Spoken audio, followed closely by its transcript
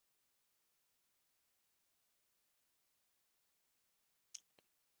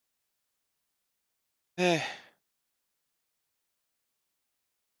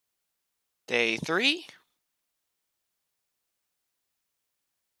Day 3?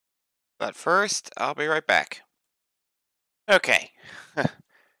 But first, I'll be right back. Okay.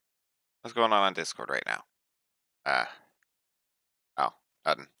 What's going on Discord right now? Uh, oh,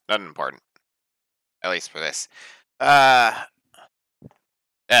 nothing important. At least for this. Uh,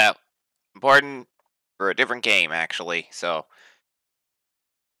 uh, Important for a different game, actually. So,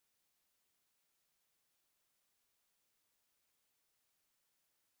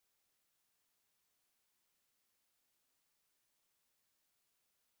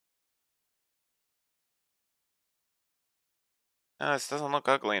 this doesn't look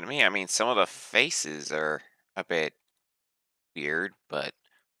ugly to me. I mean, some of the faces are a bit weird, but,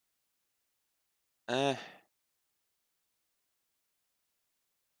 uh,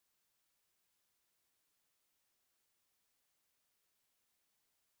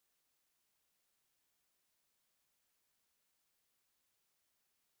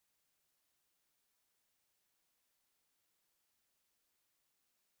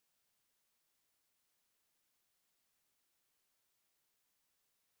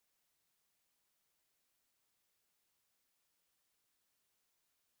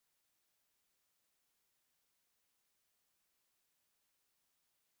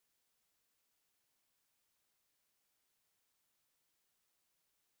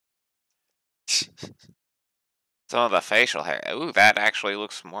 some of the facial hair. Ooh, that actually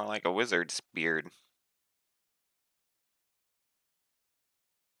looks more like a wizard's beard.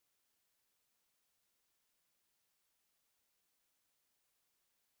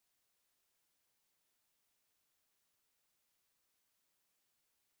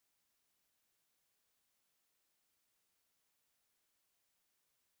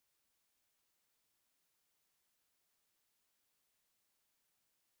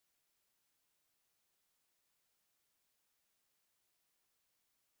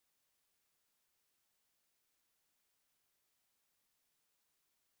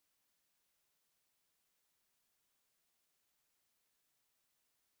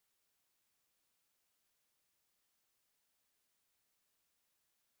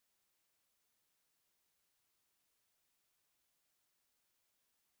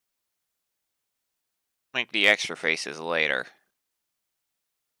 Make the extra faces later.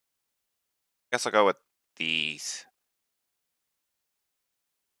 Guess I'll go with these.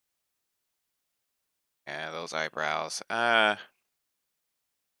 Yeah, those eyebrows. There's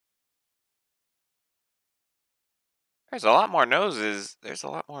a lot more noses. There's a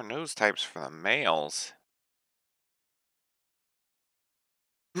lot more nose types for the males.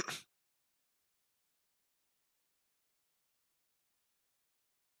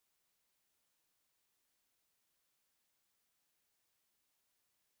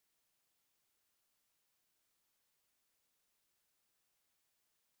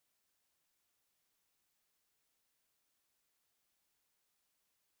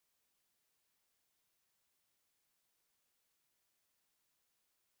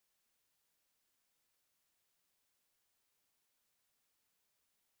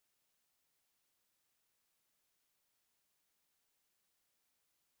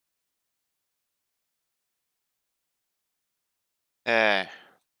 Eh,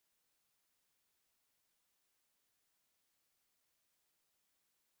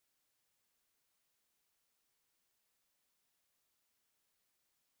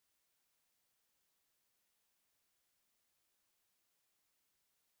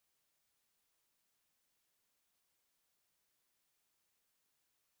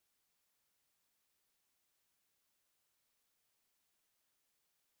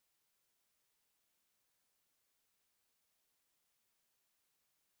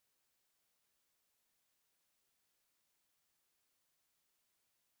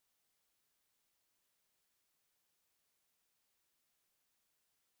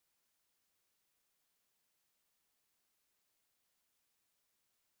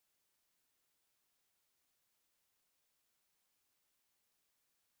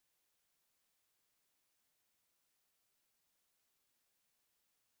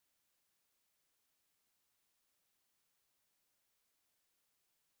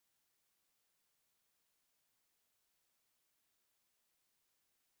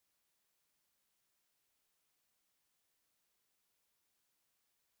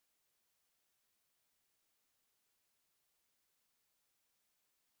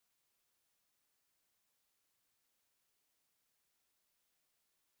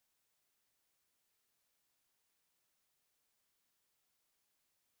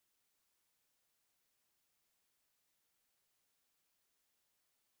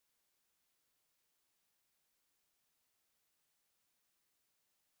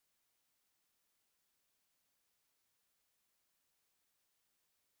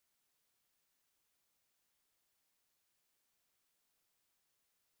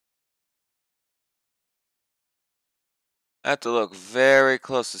 I have to look very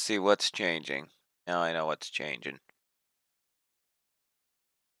close to see what's changing. Now I know what's changing.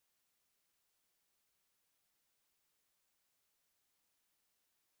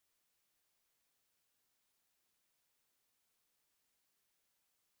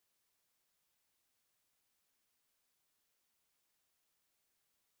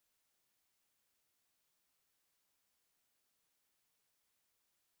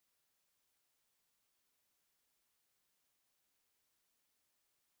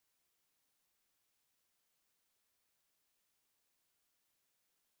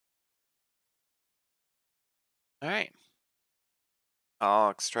 Alright. I'll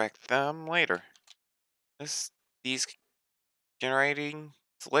extract them later. These generating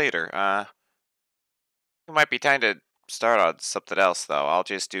later. It might be time to start on something else though. I'll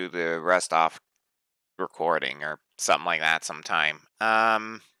just do the rest off recording or something like that sometime.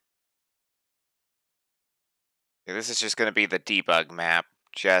 This is just gonna be the debug map,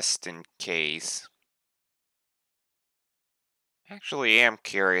 just in case. Actually am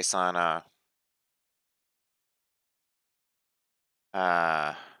curious on uh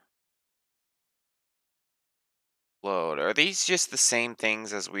load. Are these just the same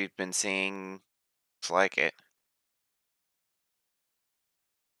things as we've been seeing? Looks like it.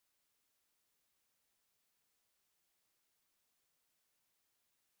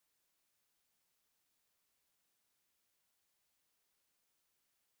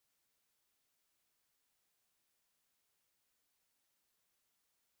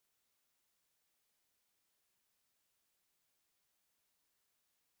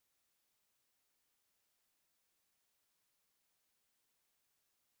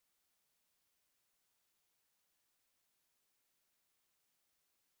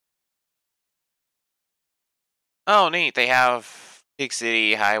 Oh neat, they have Big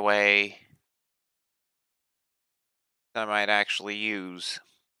City Highway that I might actually use.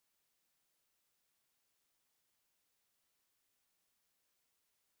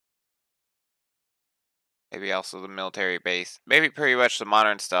 Maybe also the military base. Maybe pretty much the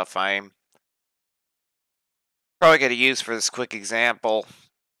modern stuff I'm probably gonna use for this quick example.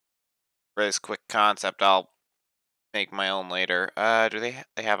 For this quick concept, I'll make my own later. Do they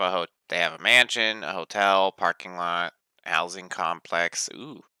have they have a mansion, a hotel, parking lot, housing complex.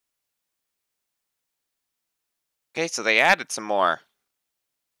 Ooh. Okay, so they added some more.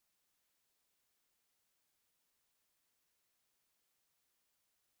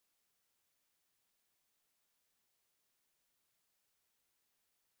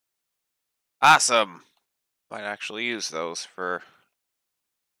 Awesome. Might actually use those for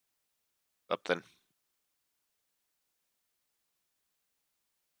something.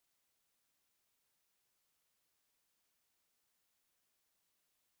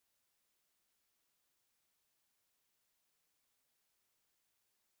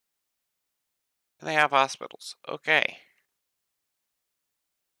 And they have hospitals. Okay.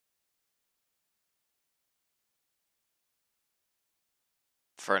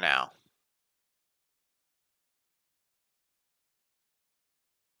 For now.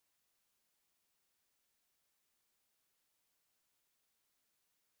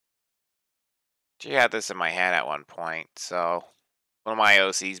 She had this in my head at one point, so one of my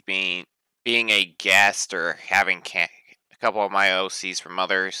OCs being a guest or having a couple of my OCs from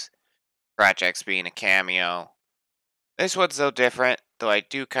others projects being a cameo. This one's so different, though I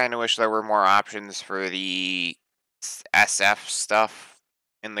do kind of wish there were more options for the SF stuff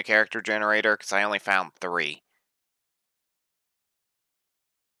in the character generator, because I only found 3.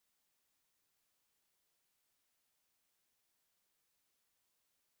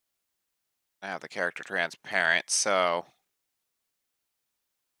 Now the character transparent, so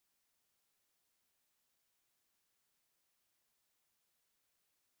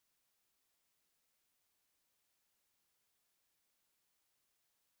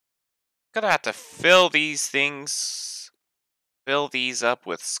gonna have to fill these up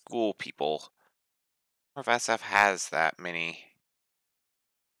with school people. Or if SF has that many.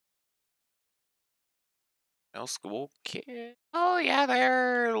 No school kid? Oh yeah,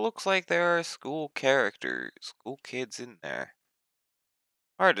 there looks like there are school characters, school kids in there.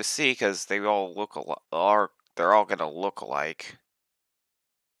 Hard to see because they all look they're all gonna look alike.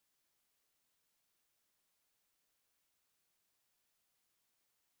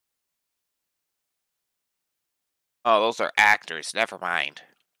 Oh, those are actors. Never mind.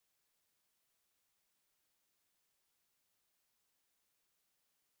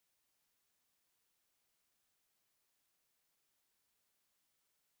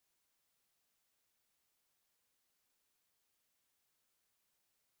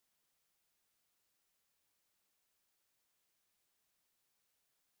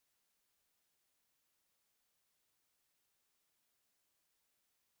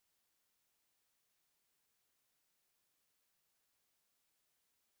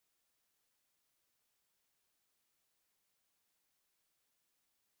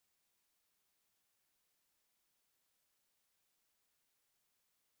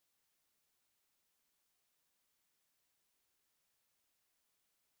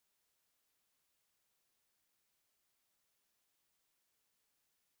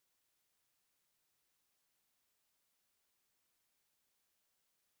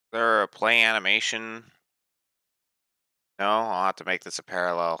 there a play animation? No, I'll have to make this a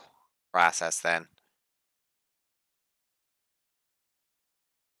parallel process then.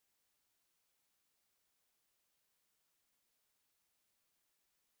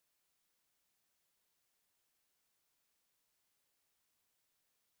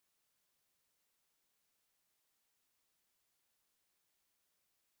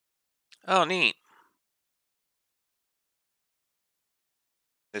 Oh, neat.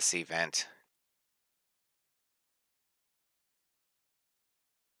 This event.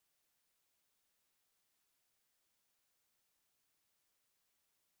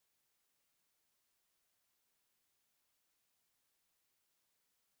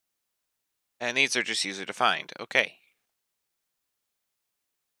 And these are just user defined. Okay.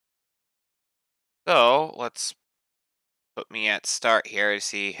 So let's put me at start here to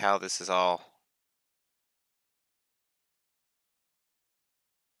see how this is all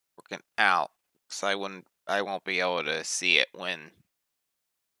working out. So I won't be able to see it when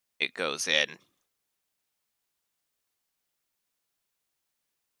it goes in.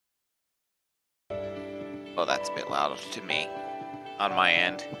 Oh, that's a bit loud to me on my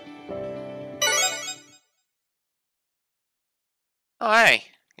end. Oh, hey.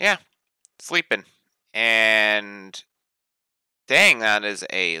 Yeah, sleeping. And dang, that is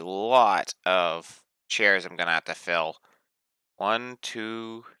a lot of chairs I'm gonna have to fill. One,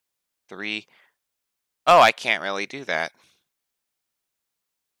 two, three. Oh, I can't really do that.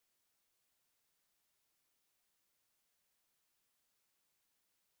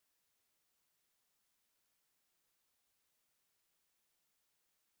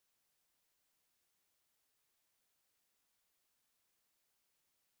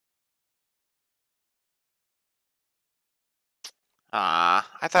 Ah,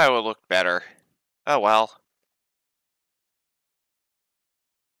 I thought it would look better. Oh well.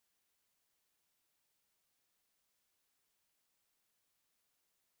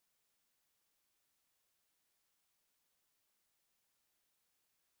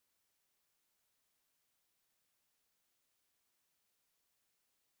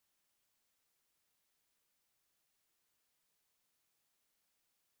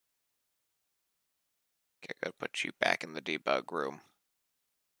 Okay, gotta put you back in the debug room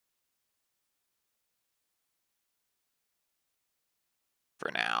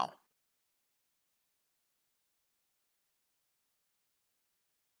for now.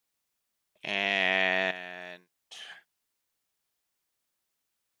 And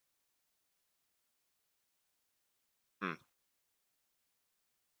hmm,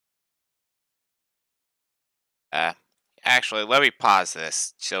 uh, actually, let me pause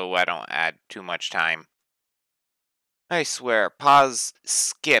this so I don't add too much time. I swear, pause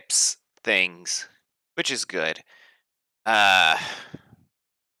skips things, which is good. Uh,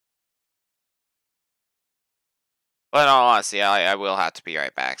 but in all honesty, I will have to be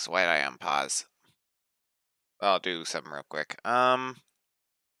right back. So why did I unpause? I'll do something real quick. All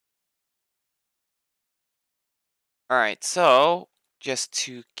right. So just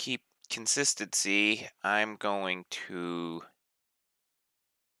to keep consistency, I'm going to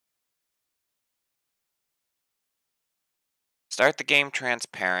start the game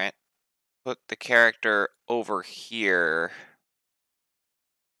transparent. Put the character over here.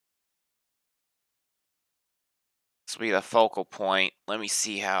 This will be the focal point. Let me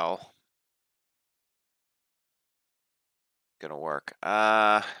see how it's gonna work.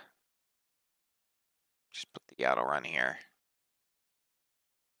 Just put the auto run here.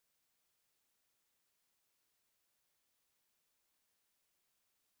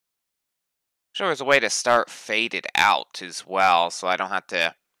 Sure, there's a way to start faded out as well, so I don't have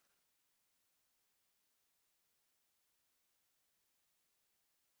to.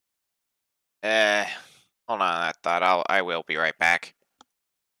 Uh, hold on that thought. I will be right back.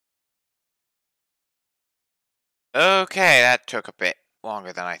 Okay, that took a bit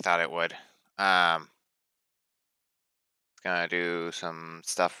longer than I thought it would. Gonna do some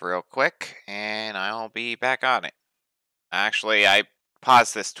stuff real quick, and I'll be back on it. Actually, I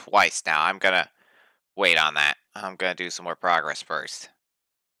paused this twice now. I'm gonna wait on that. I'm gonna do some more progress first.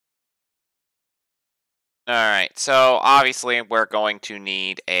 Alright, so obviously we're going to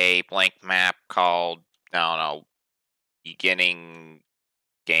need a blank map called, I don't know, beginning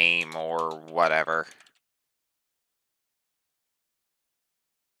game or whatever.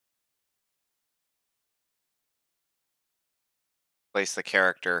 Place the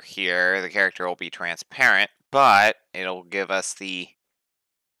character here. The character will be transparent, but it'll give us the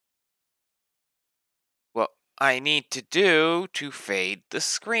what I need to do to fade the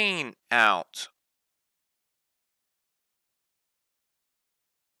screen out.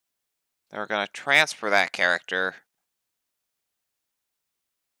 Then we're going to transfer that character.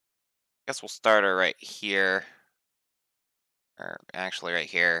 Guess we'll start her right here. Or actually right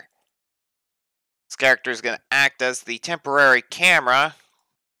here. This character is going to act as the temporary camera,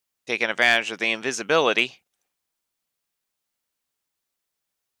 taking advantage of the invisibility.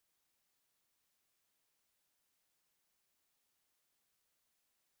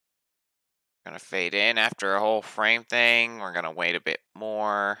 Going to fade in after a whole frame thing. We're going to wait a bit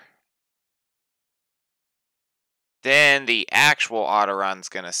more. Then the actual auto run's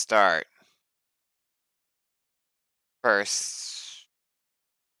going to start. First,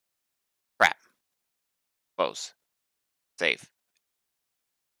 crap. Close. Save.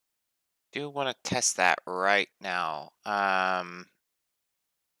 Do want to test that right now.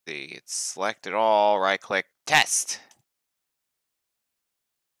 See, it's selected all, right click, test.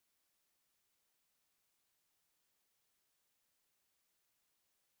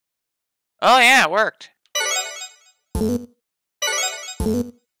 Oh yeah, it worked.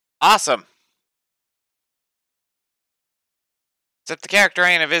 Awesome. Except the character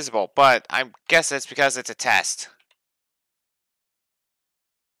ain't invisible, but I guess it's because it's a test.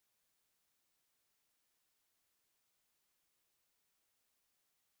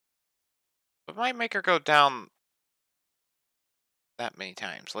 It might make her go down that many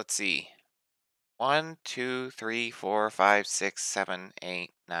times. Let's see. 1, 2, 3, 4, 5, 6, 7,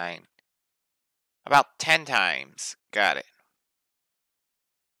 8, 9. About 10 times. Got it.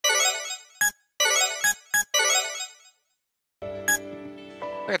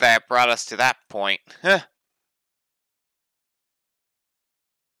 Look at that, brought us to that point. Huh.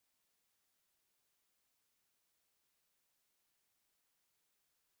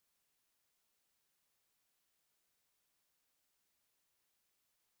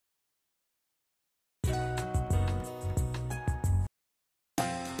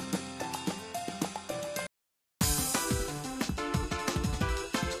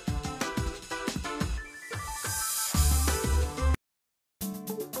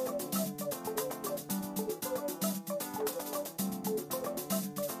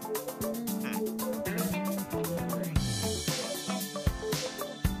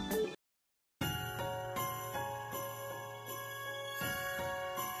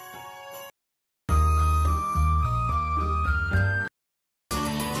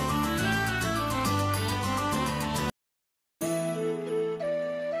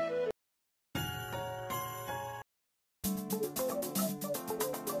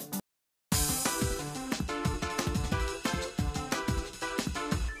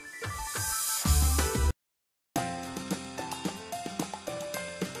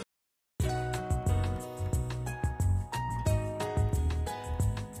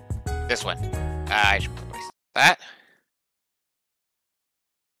 This one. I should replace that.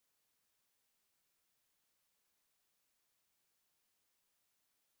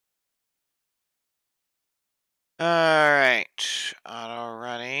 Alright. Auto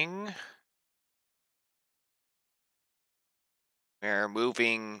running. We're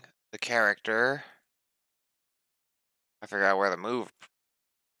moving the character. I figure out where the move.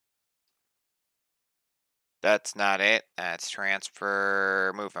 That's not it. That's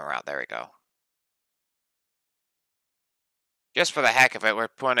transfer movement route. There we go. Just for the heck of it, we're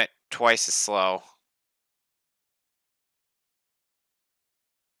putting it twice as slow.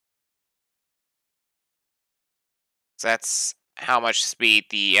 So that's how much speed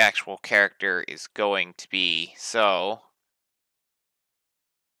the actual character is going to be. So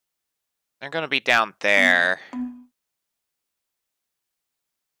they're going to be down there.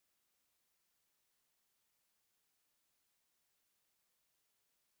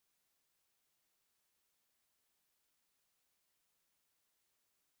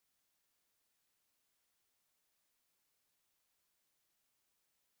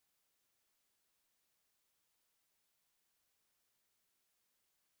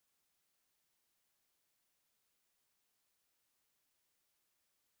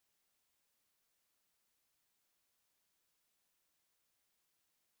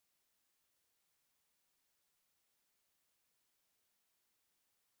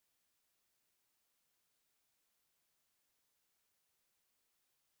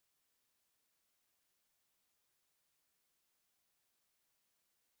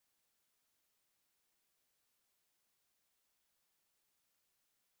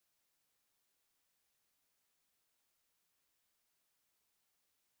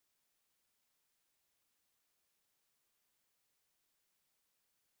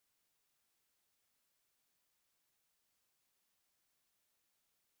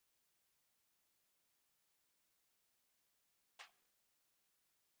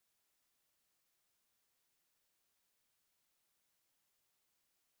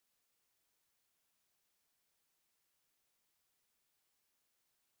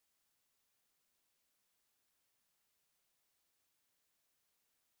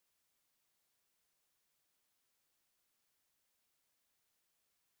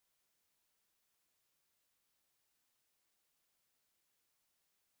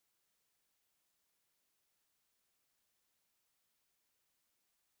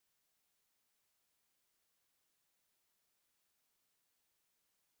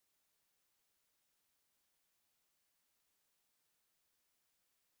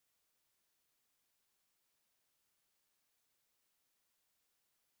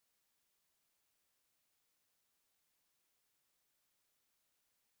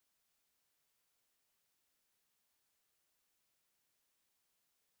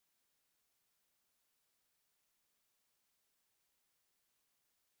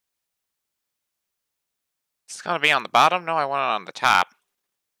 It's gonna be on the bottom? No, I want it on the top.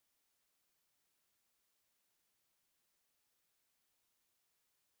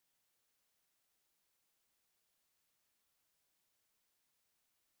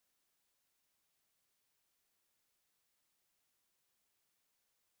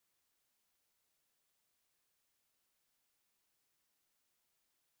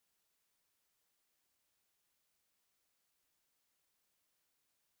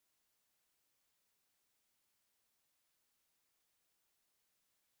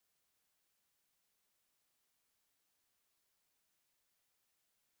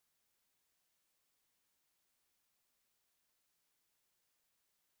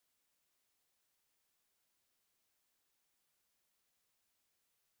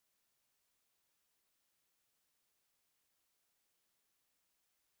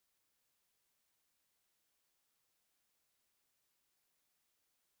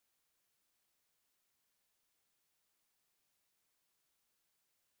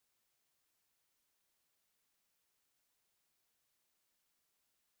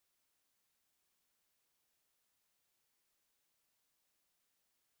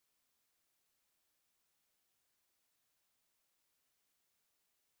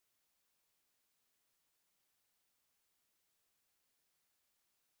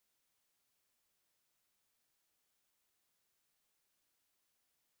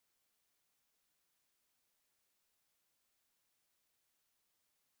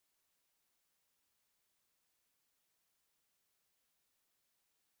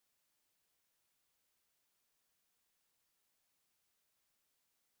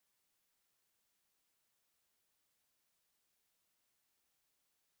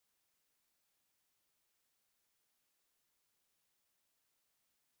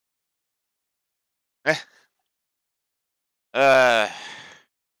 Eh, Uh,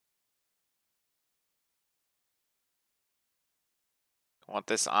 want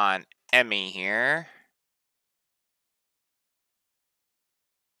this on Emmy here.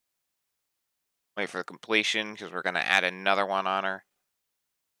 Wait for the completion because we're gonna add another one on her.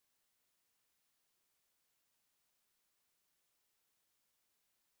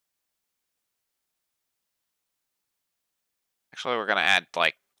 Actually, we're gonna add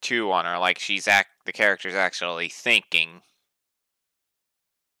like two on her. Like the character's actually thinking.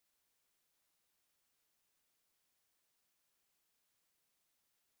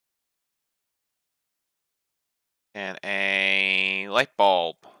 And a light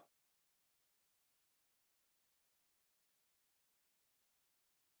bulb.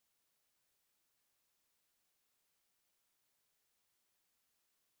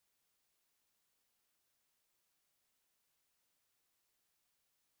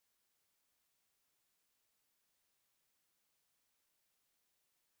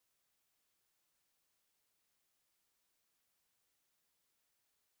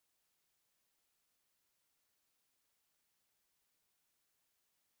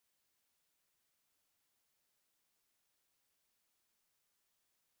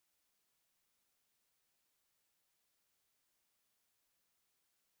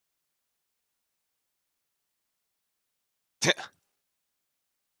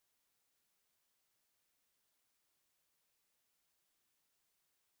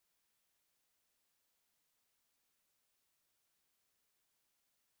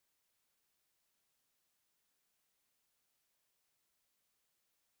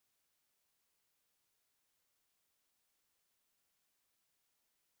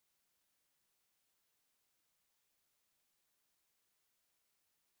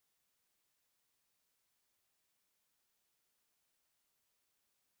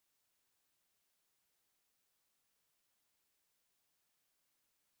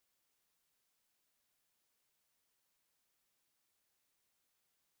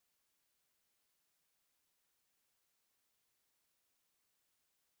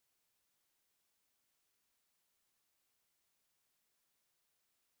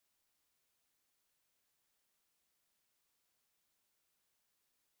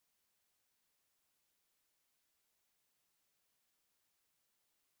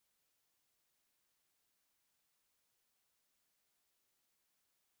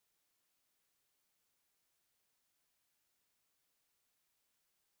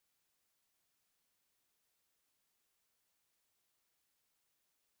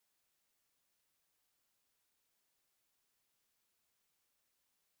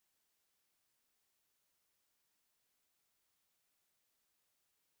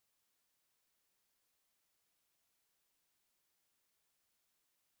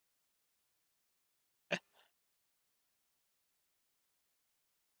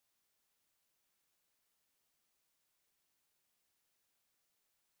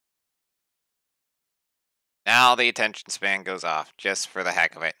 Now the attention span goes off, just for the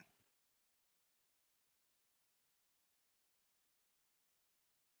heck of it.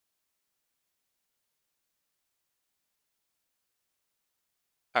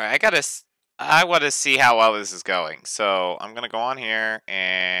 Alright, I want to see how well this is going. So, I'm gonna go on here,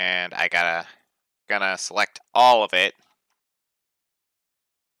 and gonna select all of it.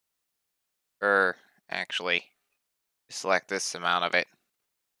 Or, actually, select this amount of it.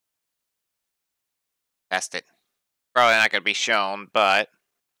 Test it. Probably not gonna be shown, but...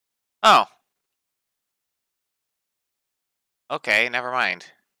 Oh! Okay, never mind.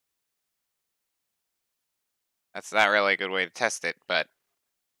 That's not really a good way to test it, but...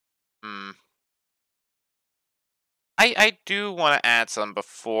 Hmm. I do want to add some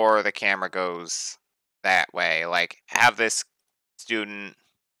before the camera goes that way. Like, have this student...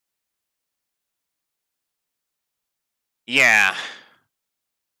 Yeah.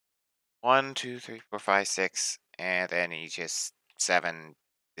 1, 2, 3, 4, 5, 6, and then he just 7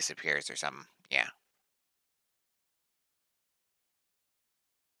 disappears or something. Yeah.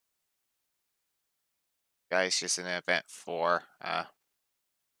 Guy's just an event 4.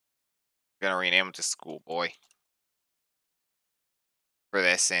 Gonna rename him to Schoolboy. For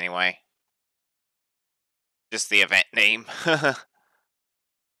this, anyway. Just the event name.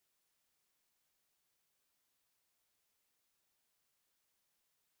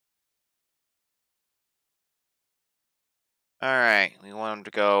 Alright, we want him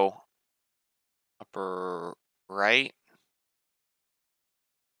to go upper right.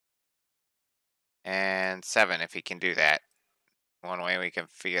 And 7, if he can do that. One way we can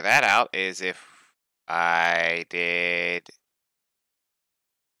figure that out is if I did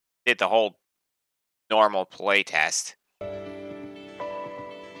the whole normal play test.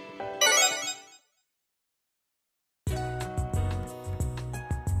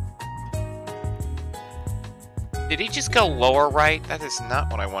 Did he just go lower right? That is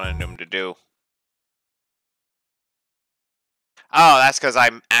not what I wanted him to do. Oh, that's because I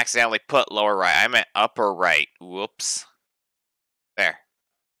accidentally put lower right. I meant upper right. Whoops. There.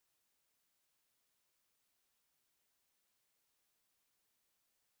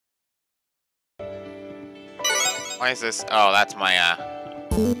 Why is this? Oh, that's my,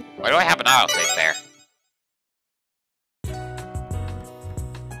 why do I have an autosave there?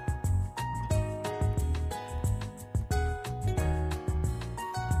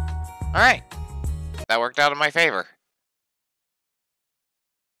 Alright. That worked out in my favor.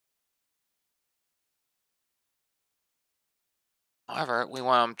 However, we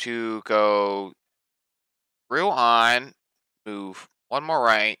want him to go through on, move one more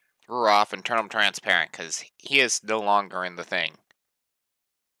right, through off, and turn him transparent, because he is no longer in the thing.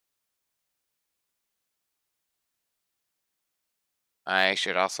 I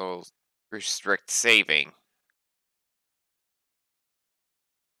should also restrict saving.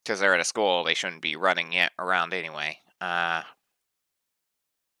 Because they're at a school, they shouldn't be running yet around anyway.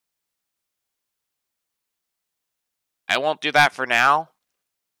 I won't do that for now.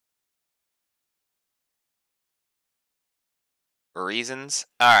 For reasons.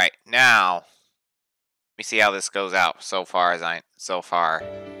 Alright, now. Let me see how this goes out so far.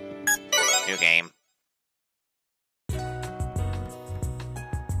 New game.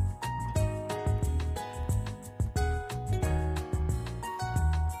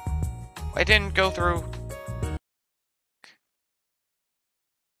 I didn't go through.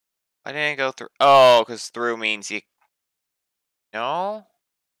 I didn't go through. Oh, because through means you. No?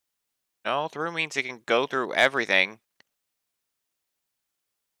 No, through means you can go through everything.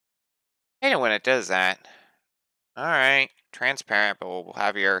 I hate it when it does that. Alright. Transparent, but we'll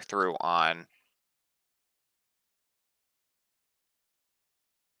have your through on.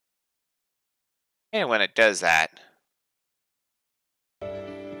 I hate it when it does that.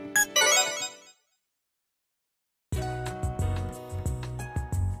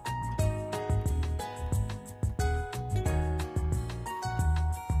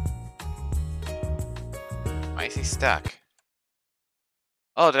 Why is he stuck?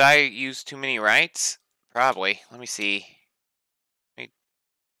 Oh, did I use too many rights? Probably. Let me see. Let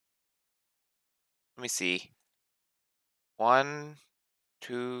me see. 1,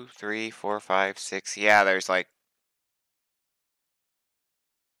 2, 3, 4, 5, 6. Yeah, there's like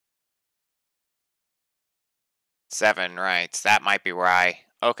 7 rights. That might be why.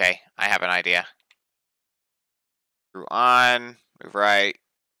 Okay, I have an idea. Through on, move right,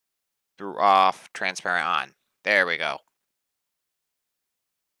 through off, transparent on. There we go.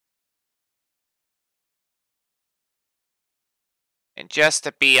 And just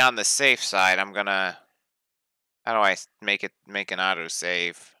to be on the safe side, I'm gonna... How do I make an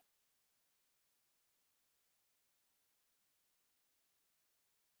autosave?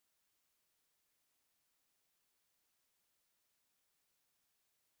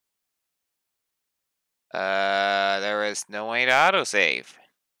 There is no way to autosave.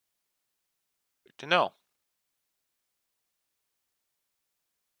 Good to know.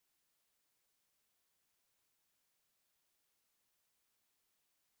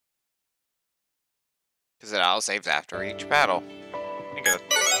 Because it autosaves after each battle. Think of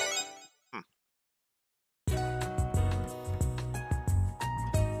hmm.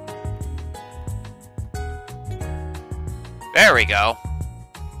 There we go.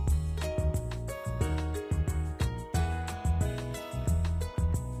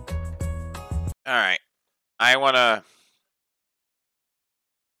 Alright. I want to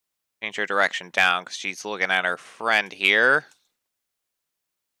change her direction down because she's looking at her friend here.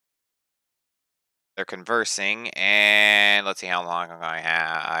 They're conversing, and let's see how long I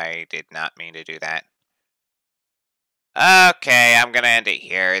have. I did not mean to do that. Okay, I'm gonna end it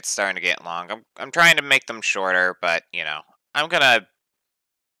here. It's starting to get long. I'm trying to make them shorter, but you know, I'm gonna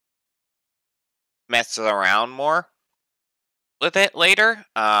mess around more with it later.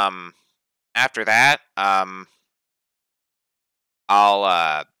 After that,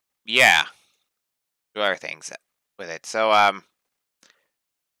 I'll yeah, do other things with it. So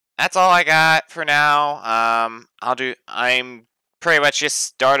that's all I got for now. I'm pretty much just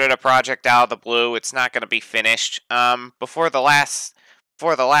started a project out of the blue. It's not going to be finished. Before the last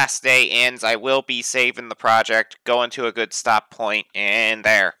day ends, I will be saving the project, going to a good stop point, and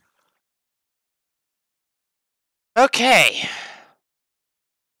there. Okay.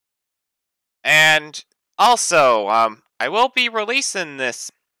 And also, I will be releasing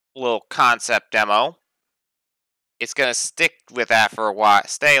this little concept demo. It's gonna stick with that for a while,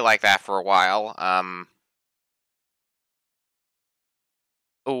 stay like that for a while.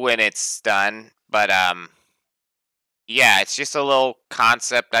 When it's done, but yeah, it's just a little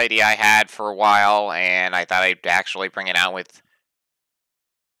concept idea I had for a while, and I thought I'd actually bring it out with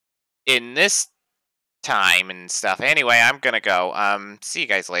in this time and stuff. Anyway, I'm gonna go. See you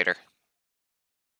guys later.